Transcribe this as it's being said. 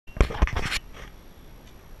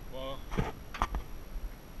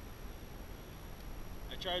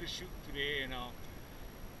tried to shoot today, and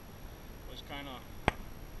was kind of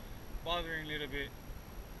bothering a little bit,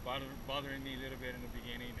 bothering me a little bit in the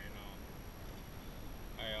beginning, and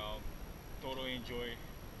I totally enjoy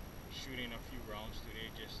shooting a few rounds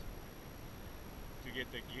today just to get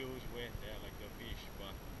the gills wet there like the fish.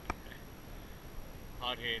 But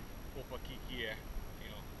hothead, opakiki, you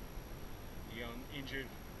know, the injured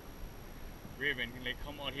ribbon, and they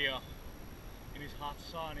come out here in this hot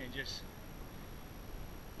sun and just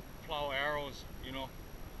plow arrows, you know.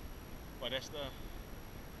 But that's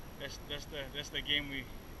the game we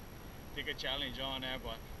take a challenge on there.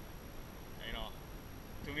 But you know,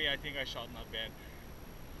 to me, I think I shot not bad.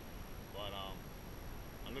 But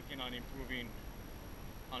I'm looking on improving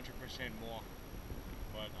 100% more.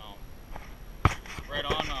 But right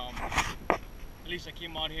on. At least I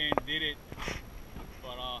came out here and did it.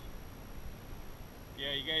 But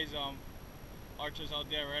yeah, you guys, archers out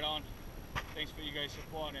there, right on. Thanks for you guys'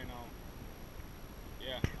 support, and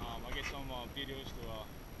yeah, I get some videos to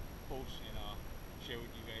post and share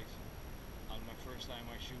with you guys. On my first time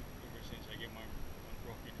I shoot ever since I get my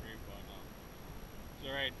broken rib, but it's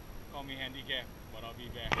alright. Call me handicapped, but I'll be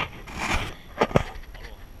back.